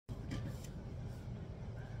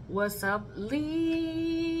What's up, Leo?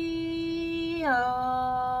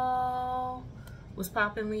 What's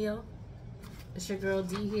poppin', Leo? It's your girl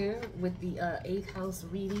D here with the 8th house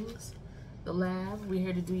readings, the lab. We're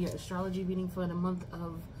here to do your astrology reading for the month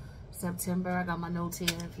of September. I got my notes here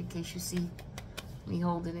in case you see me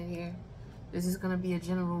holding it here. This is going to be a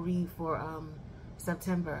general read for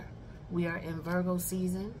September. We are in Virgo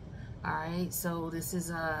season. All right, so this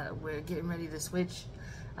is we're getting ready to switch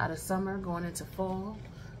out of summer, going into fall.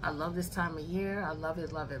 I love this time of year. I love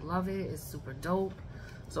it, love it, love it. It's super dope.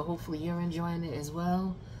 So hopefully you're enjoying it as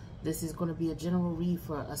well. This is going to be a general read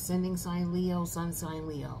for ascending sign Leo, sun sign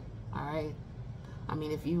Leo. All right. I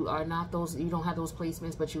mean, if you are not those, you don't have those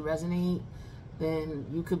placements, but you resonate, then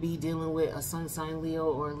you could be dealing with a sun sign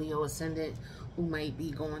Leo or a Leo ascendant who might be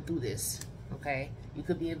going through this. Okay. You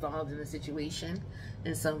could be involved in a situation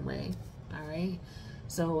in some way. All right.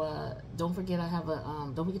 So don't forget, I have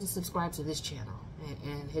a don't forget to subscribe to this channel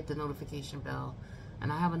and hit the notification bell.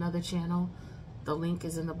 And I have another channel. The link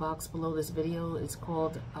is in the box below this video. It's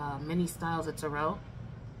called Many Styles of Tarot.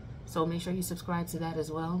 So make sure you subscribe to that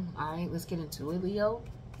as well. All right, let's get into it, Leo.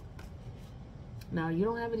 Now, you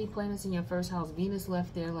don't have any planets in your first house. Venus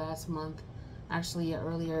left there last month. Actually,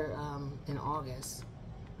 earlier in August,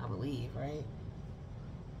 I believe, right?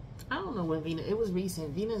 I don't know when Venus... It was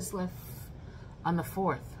recent. Venus left on the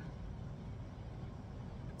 4th,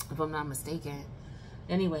 if I'm not mistaken.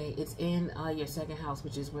 Anyway, it's in your second house,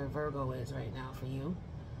 which is where Virgo is right now for you.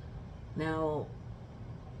 Now,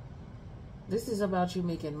 this is about you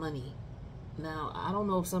making money. Now, I don't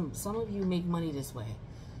know if some of you make money this way.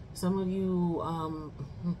 Some of you,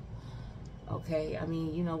 okay, I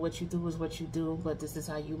mean, you know, what you do is what you do, but this is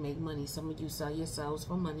how you make money. Some of you sell yourselves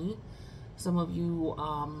for money. Some of you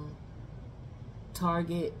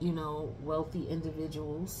target, you know, wealthy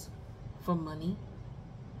individuals for money,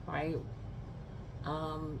 right?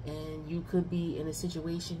 And you could be in a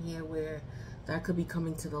situation here where that could be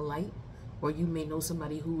coming to the light, or you may know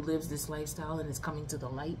somebody who lives this lifestyle and it's coming to the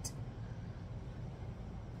light.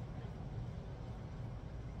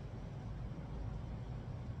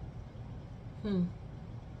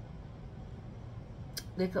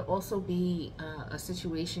 There could also be a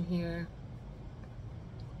situation here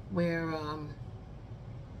where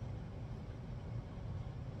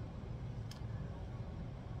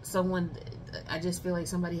someone, I just feel like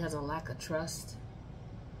somebody has a lack of trust.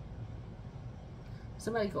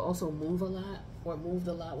 Somebody could also move a lot or moved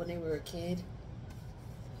a lot when they were a kid.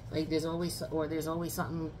 Like there's always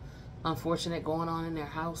something unfortunate going on in their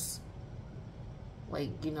house.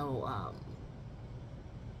 Like, you know,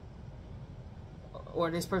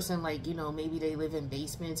 or this person, like, you know, maybe they live in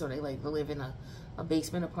basements, or they like to live in a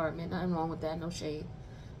basement apartment. Nothing wrong with that, no shade.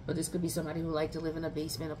 But this could be somebody who like to live in a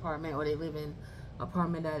basement apartment, or they live in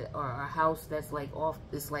apartment or a house that's like off,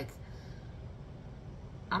 it's like,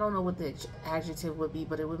 I don't know what the adjective would be,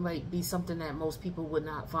 but it might be something that most people would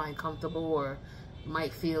not find comfortable or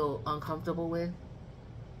might feel uncomfortable with.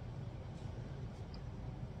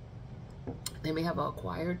 They may have an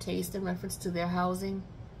acquired taste in reference to their housing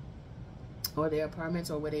or their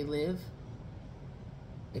apartments or where they live.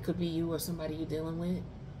 It could be you or somebody you're dealing with.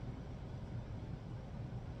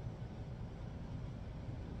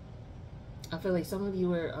 I feel like some of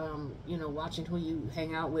you are, you know, watching who you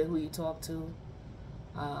hang out with, who you talk to.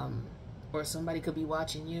 Or somebody could be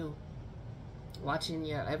watching you. Watching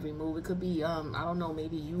your every move. It could be, I don't know,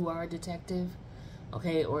 maybe you are a detective.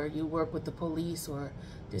 Okay, or you work with the police, or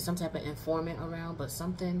there's some type of informant around, but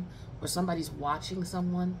something, or somebody's watching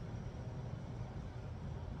someone.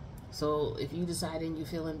 So if you decide and you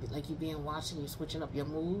feeling like you're being watched and you're switching up your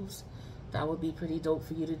moves, that would be pretty dope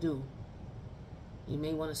for you to do. You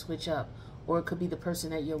may want to switch up. Or it could be the person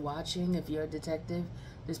that you're watching. If you're a detective,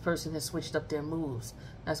 this person has switched up their moves.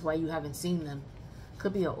 That's why you haven't seen them.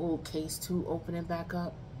 Could be an old case too, opening back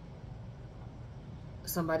up.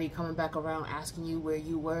 Somebody coming back around asking you where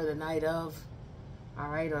you were the night of.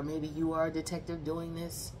 Alright, or maybe you are a detective doing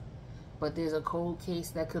this. But there's a cold case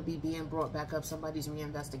that could be being brought back up. Somebody's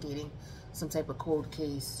reinvestigating some type of cold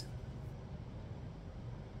case.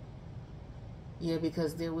 Yeah,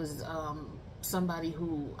 because there was somebody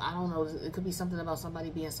who, I don't know, it could be something about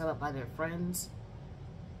somebody being set up by their friends.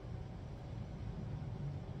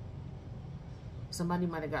 Somebody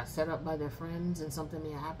might have got set up by their friends and something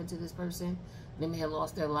may have happened to this person. They may have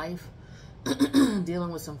lost their life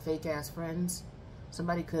dealing with some fake ass friends.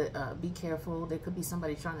 Somebody could be careful. There could be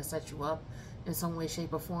somebody trying to set you up in some way,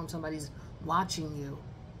 shape, or form. Somebody's watching you.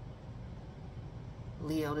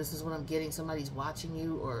 Leo, this is what I'm getting. Somebody's watching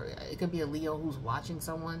you, or it could be a Leo who's watching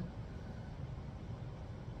someone.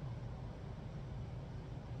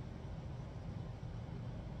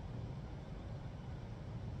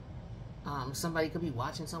 Somebody could be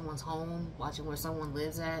watching someone's home, watching where someone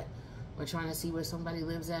lives at, or trying to see where somebody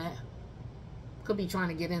lives at. Could be trying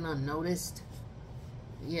to get in unnoticed.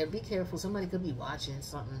 Yeah, be careful. Somebody could be watching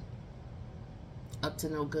something. Up to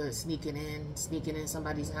no good, sneaking in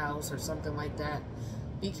somebody's house or something like that.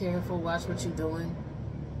 Be careful, watch what you're doing.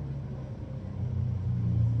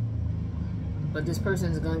 But this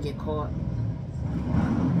person is gonna get caught.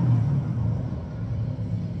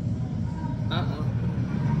 Uh-oh.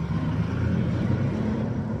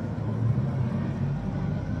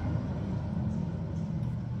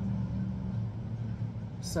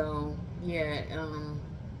 So, yeah,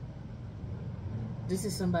 this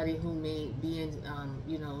is somebody who may be in,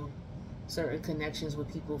 you know, certain connections with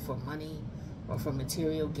people for money or for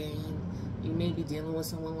material gain. You may be dealing with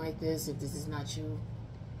someone like this if this is not you.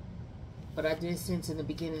 But I did sense in the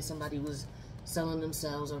beginning somebody was selling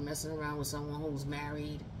themselves or messing around with someone who's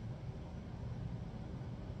married.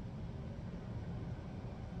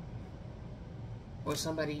 Or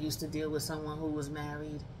somebody used to deal with someone who was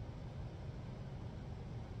married.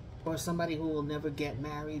 Or somebody who will never get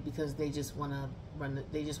married because they just want to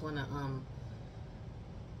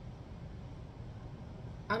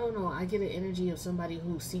I don't know, I get an energy of somebody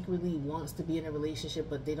who secretly wants to be in a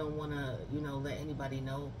relationship, but they don't want to, you know, let anybody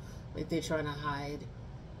know. Like they're trying to hide.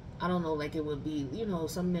 I don't know, like it would be, you know,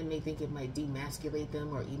 some men may think it might demasculate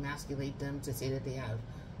them or emasculate them to say that they have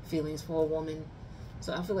feelings for a woman.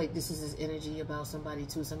 So I feel like this is his energy about somebody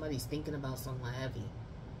too. Somebody's thinking about someone heavy.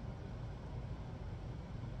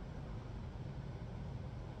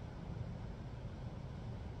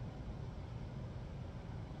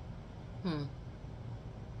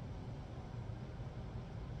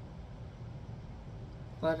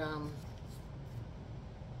 But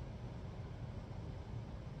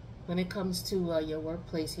when it comes to your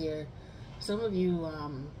workplace here, some of you,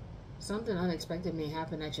 something unexpected may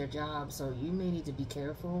happen at your job, so you may need to be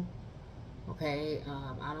careful. Okay,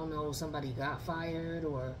 I don't know, somebody got fired,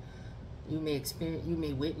 or you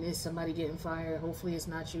may witness somebody getting fired. Hopefully it's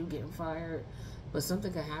not you getting fired, but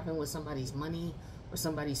something could happen with somebody's money or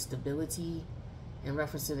somebody's stability in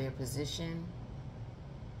reference to their position.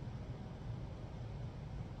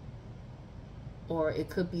 Or it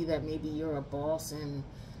could be that maybe you're a boss, and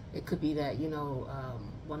it could be that, you know,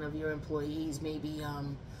 one of your employees, maybe,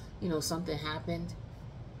 you know, something happened.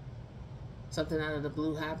 Something out of the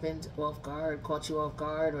blue happened, off guard, caught you off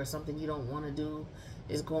guard, or something you don't want to do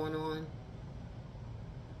is going on.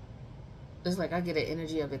 It's like I get an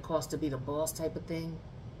energy of it costs to be the boss type of thing.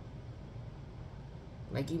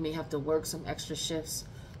 Like you may have to work some extra shifts,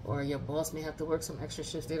 or your boss may have to work some extra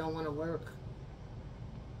shifts they don't want to work.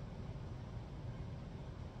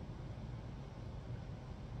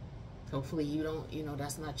 Hopefully you don't, you know,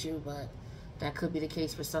 that's not you, but that could be the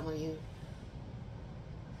case for some of you.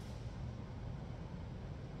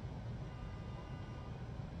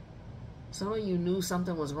 Some of you knew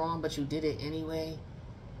something was wrong, but you did it anyway.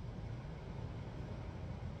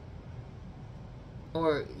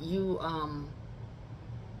 Or you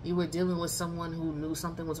were dealing with someone who knew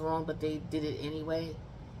something was wrong, but they did it anyway.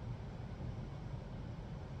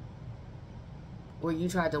 Or you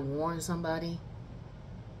tried to warn somebody.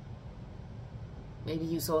 Maybe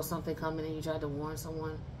you saw something coming and you tried to warn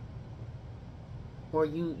someone. Or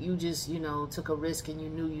you just, you know, took a risk and you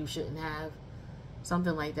knew you shouldn't have.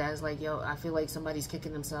 Something like that. It's like, yo, I feel like somebody's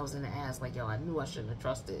kicking themselves in the ass. Like, yo, I knew I shouldn't have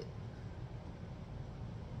trusted.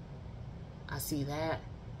 I see that.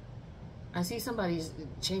 I see somebody's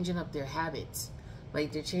changing up their habits.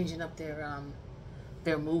 Like, they're changing up their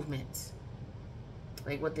movements.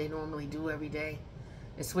 Like, what they normally do every day.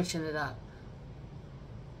 They're switching it up.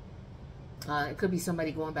 It could be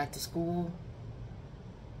somebody going back to school.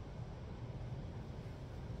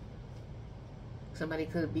 Somebody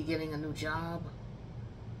could be getting a new job.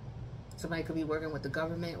 Somebody could be working with the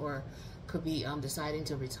government, or could be deciding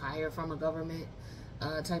to retire from a government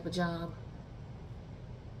type of job.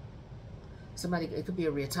 Somebody, it could be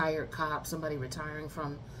a retired cop, somebody retiring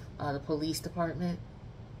from the police department.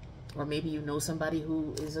 Or maybe you know somebody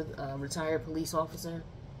who is a retired police officer.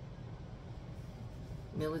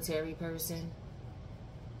 Military person.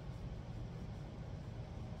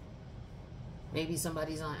 Maybe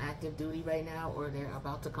somebody's on active duty right now, or they're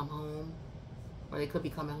about to come home, or they could be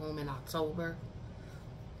coming home in October.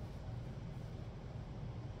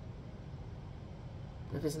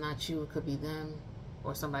 If it's not you, it could be them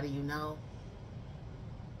or somebody you know.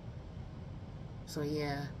 So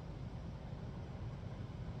yeah,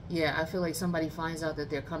 I feel like somebody finds out that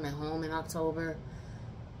they're coming home in October.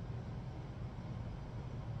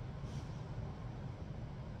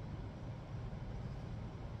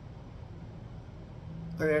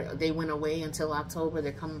 or they went away until October.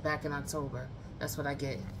 They're coming back in October. That's what I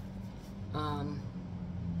get.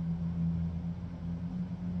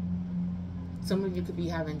 Some of you could be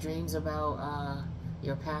having dreams about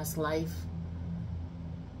your past life.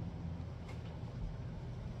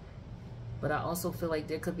 But I also feel like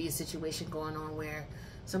there could be a situation going on where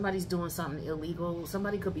somebody's doing something illegal.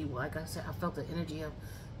 Somebody could be, like I said, I felt the energy of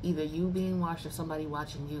either you being watched or somebody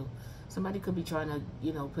watching you. Somebody could be trying to,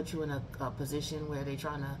 you know, put you in a position where they're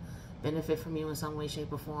trying to benefit from you in some way,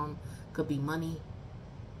 shape, or form. Could be money.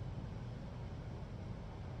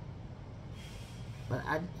 But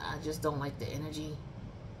I just don't like the energy.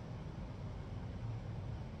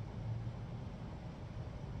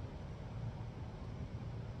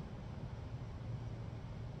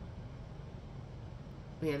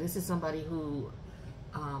 Yeah, this is somebody who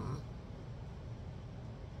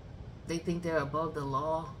they think they're above the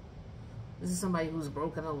law. This is somebody who's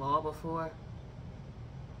broken a law before.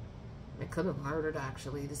 They could have murdered,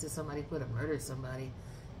 actually. This is somebody who could have murdered somebody.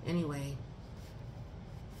 Anyway,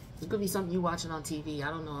 it could be something you're watching on TV.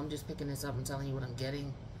 I don't know. I'm just picking this up and telling you what I'm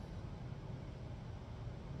getting.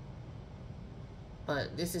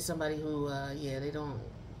 But this is somebody who, yeah, they don't...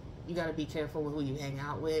 You got to be careful with who you hang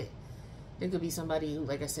out with. There could be somebody who,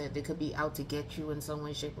 like I said, they could be out to get you in some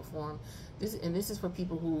way, shape, or form. This is for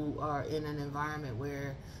people who are in an environment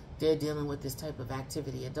where they're dealing with this type of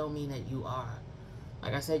activity. It don't mean that you are.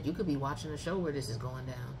 Like I said, you could be watching a show where this is going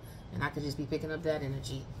down, and I could just be picking up that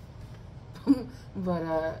energy.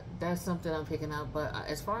 But that's something I'm picking up. But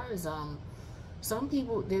as far as some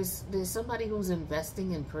people, there's somebody who's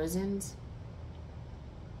investing in prisons.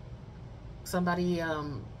 Somebody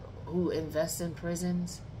who invests in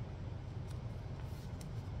prisons.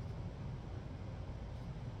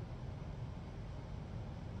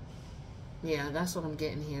 Yeah, that's what I'm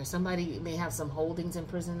getting here. Somebody may have some holdings in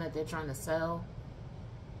prison that they're trying to sell.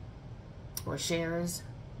 Or shares.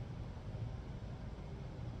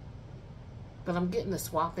 But I'm getting the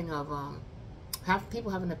swapping of people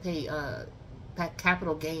having to pay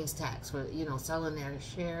capital gains tax for, you know, selling their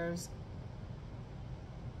shares.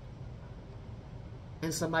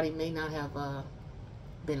 And somebody may not have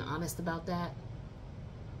been honest about that.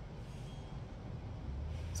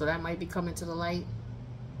 So that might be coming to the light.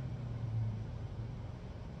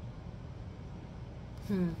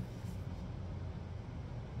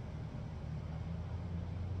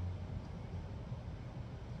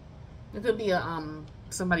 It could be a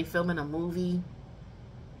somebody filming a movie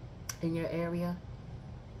in your area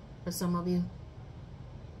for some of you.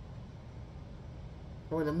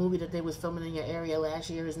 Or the movie that they was filming in your area last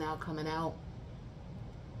year is now coming out.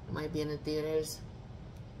 It might be in the theaters.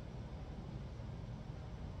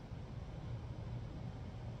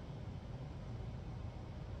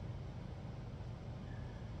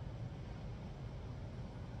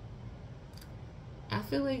 I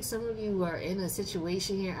feel like some of you are in a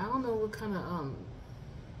situation here. I don't know what kind of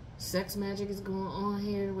sex magic is going on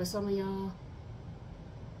here with some of y'all.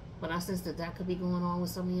 But I sense that that could be going on with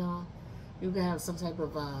some of y'all. You could have some type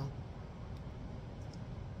of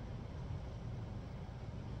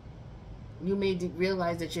you may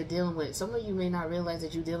realize that you're dealing with, some of you may not realize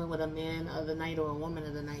that you're dealing with a man of the night or a woman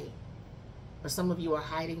of the night. Or some of you are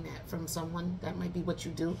hiding that from someone. That might be what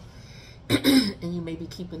you do. And you may be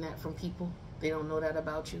keeping that from people. They don't know that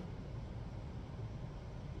about you.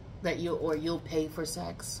 That you'll pay for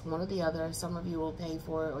sex. One or the other. Some of you will pay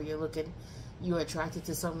for it, or you're attracted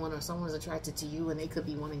to someone, or someone's attracted to you, and they could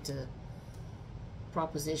be wanting to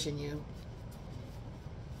proposition you.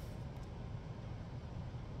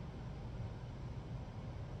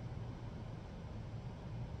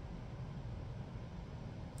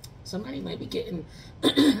 Somebody might be getting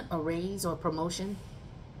a raise or promotion.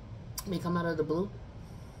 May come out of the blue.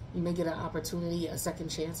 You may get an opportunity, a second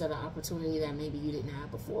chance at an opportunity that maybe you didn't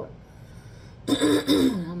have before. I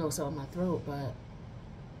don't know what's on my throat, but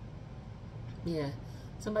yeah,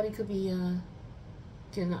 somebody could be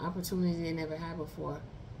getting an opportunity they never had before.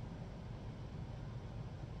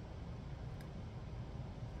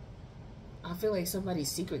 I feel like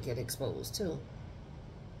somebody's secret get exposed too.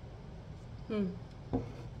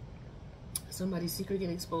 Somebody's secret get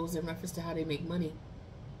exposed in reference to how they make money.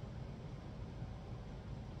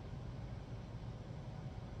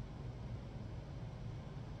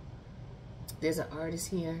 There's an artist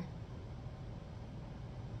here.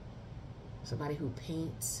 Somebody who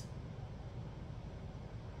paints.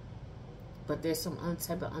 But there's some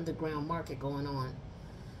type of underground market going on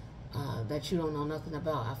that you don't know nothing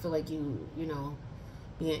about. I feel like you know,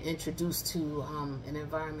 being introduced to an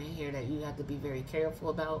environment here that you have to be very careful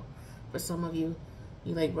about. For some of you,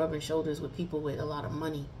 you like rubbing shoulders with people with a lot of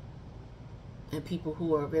money. and people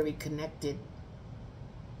who are very connected,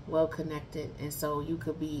 well connected. And so you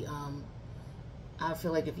could be, I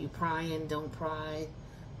feel like if you prying, don't pry,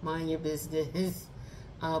 mind your business.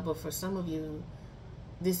 But for some of you,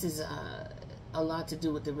 this is a lot to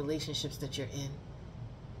do with the relationships that you're in,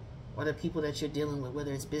 or the people that you're dealing with,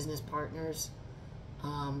 whether it's business partners,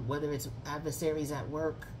 whether it's adversaries at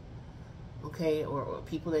work, okay, or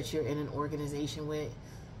people that you're in an organization with.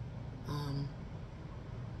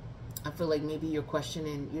 I feel like maybe you're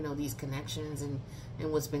questioning, you know, these connections and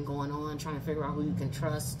what's been going on, trying to figure out who you can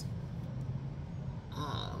trust.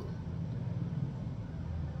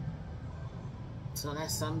 So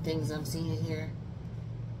that's some things I'm seeing here.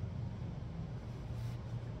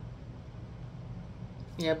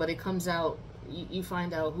 Yeah, but it comes out, you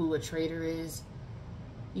find out who a traitor is.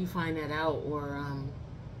 You find that out, or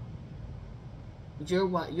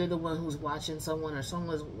you're the one who's watching someone, or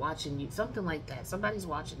someone's watching you, something like that. Somebody's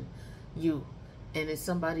watching you, and it's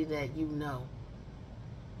somebody that you know,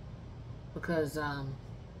 because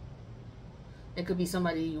it could be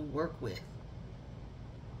somebody you work with.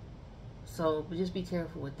 So just be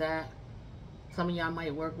careful with that. Some of y'all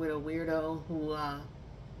might work with a weirdo who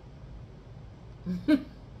it's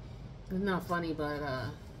not funny, but I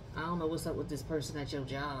don't know what's up with this person at your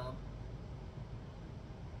job.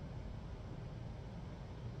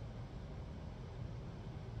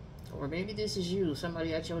 Or maybe this is you,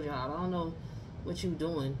 somebody at your job. I don't know what you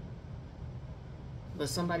doing, but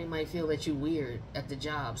somebody might feel that you weird at the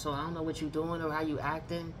job. So I don't know what you doing or how you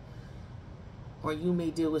acting. Or you may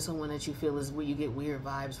deal with someone that you feel is where you get weird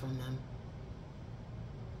vibes from them.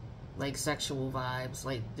 Like sexual vibes.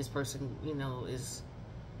 Like this person, you know, is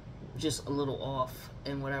just a little off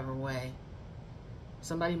in whatever way.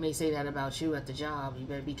 Somebody may say that about you at the job. You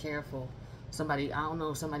better be careful. Somebody, I don't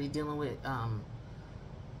know, somebody dealing with,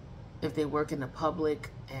 if they work in the public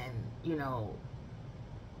and, you know,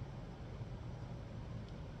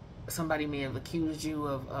 somebody may have accused you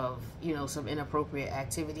of, you know, some inappropriate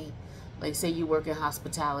activity. Like say you work in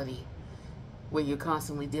hospitality where you're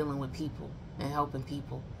constantly dealing with people and helping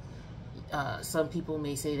people. Some people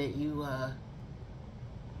may say that you,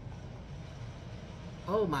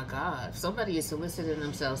 oh my God, somebody is soliciting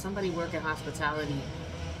themselves. Somebody work in hospitality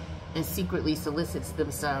and secretly solicits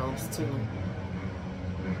themselves to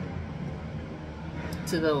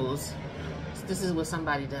those. This is what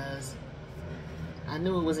somebody does. I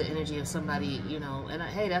knew it was an energy of somebody, you know, and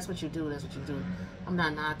hey, that's what you do, that's what you do. I'm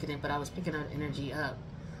not knocking it, but I was picking that energy up.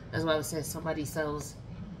 That's why I said somebody sells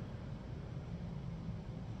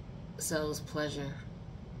pleasure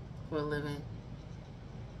for a living.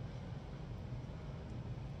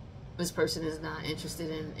 This person is not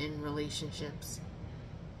interested in relationships,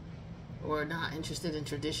 or not interested in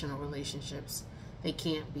traditional relationships. They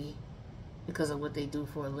can't be because of what they do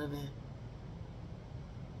for a living.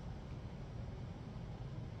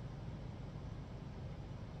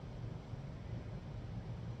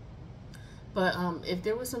 But if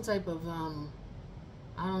there was some type of,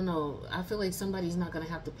 I don't know, I feel like somebody's not going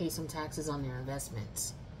to have to pay some taxes on their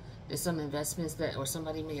investments. There's some investments that, or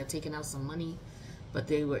somebody may have taken out some money, but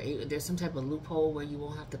there's some type of loophole where you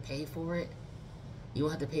won't have to pay for it. You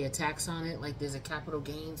won't have to pay a tax on it. Like there's a capital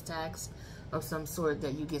gains tax of some sort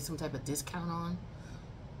that you get some type of discount on,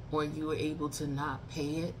 or you were able to not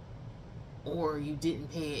pay it, or you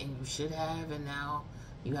didn't pay it and you should have, and now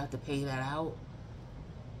you have to pay that out.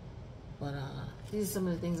 But these are some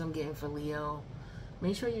of the things I'm getting for Leo.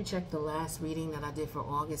 Make sure you check the last reading that I did for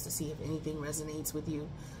August to see if anything resonates with you,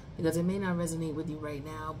 because it may not resonate with you right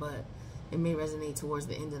now, but it may resonate towards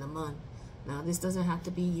the end of the month. Now, this doesn't have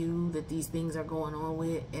to be you that these things are going on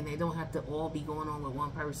with, and they don't have to all be going on with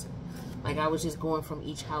one person. Like, I was just going from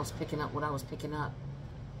each house, picking up what I was picking up.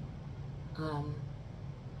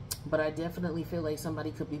 But I definitely feel like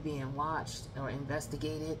somebody could be being watched or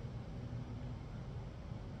investigated.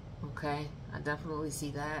 Okay, I definitely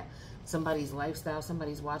see that. Somebody's lifestyle,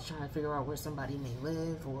 somebody's watch, trying to figure out where somebody may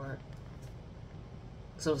live, or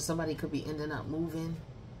so somebody could be ending up moving.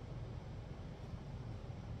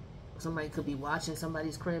 Somebody could be watching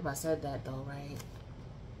somebody's crib. I said that though, right?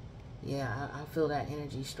 Yeah, I feel that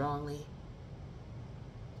energy strongly.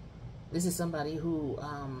 This is somebody who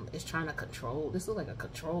is trying to control. This looks like a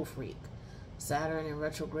control freak. Saturn in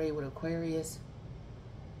retrograde with Aquarius.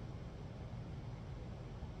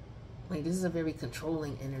 Like, this is a very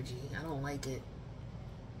controlling energy. I don't like it.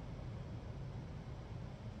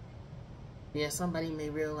 Yeah, somebody may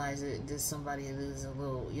realize it. This somebody is a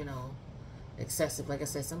little, you know, excessive. Like I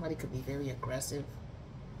said, somebody could be very aggressive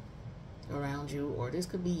around you. Or this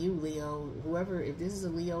could be you, Leo. Whoever, if this is a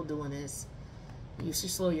Leo doing this, you should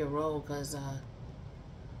slow your roll, because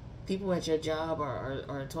people at your job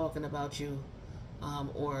are talking about you,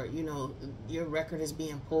 or you know, your record is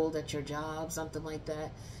being pulled at your job, something like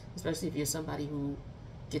that. Especially if you're somebody who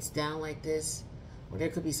gets down like this, or there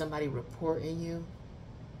could be somebody reporting you,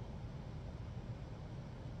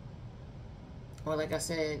 or like I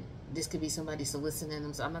said, this could be somebody soliciting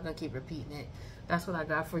them. So I'm not gonna keep repeating it. That's what I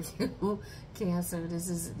got for you, Cancer. This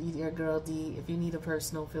is your girl D. If you need a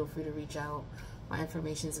personal, feel free to reach out. My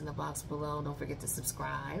information's in the box below. Don't forget to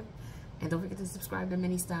subscribe. And don't forget to subscribe to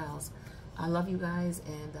Many Styles. I love you guys,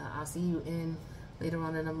 and I'll see you later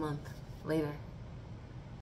on in a month. Later.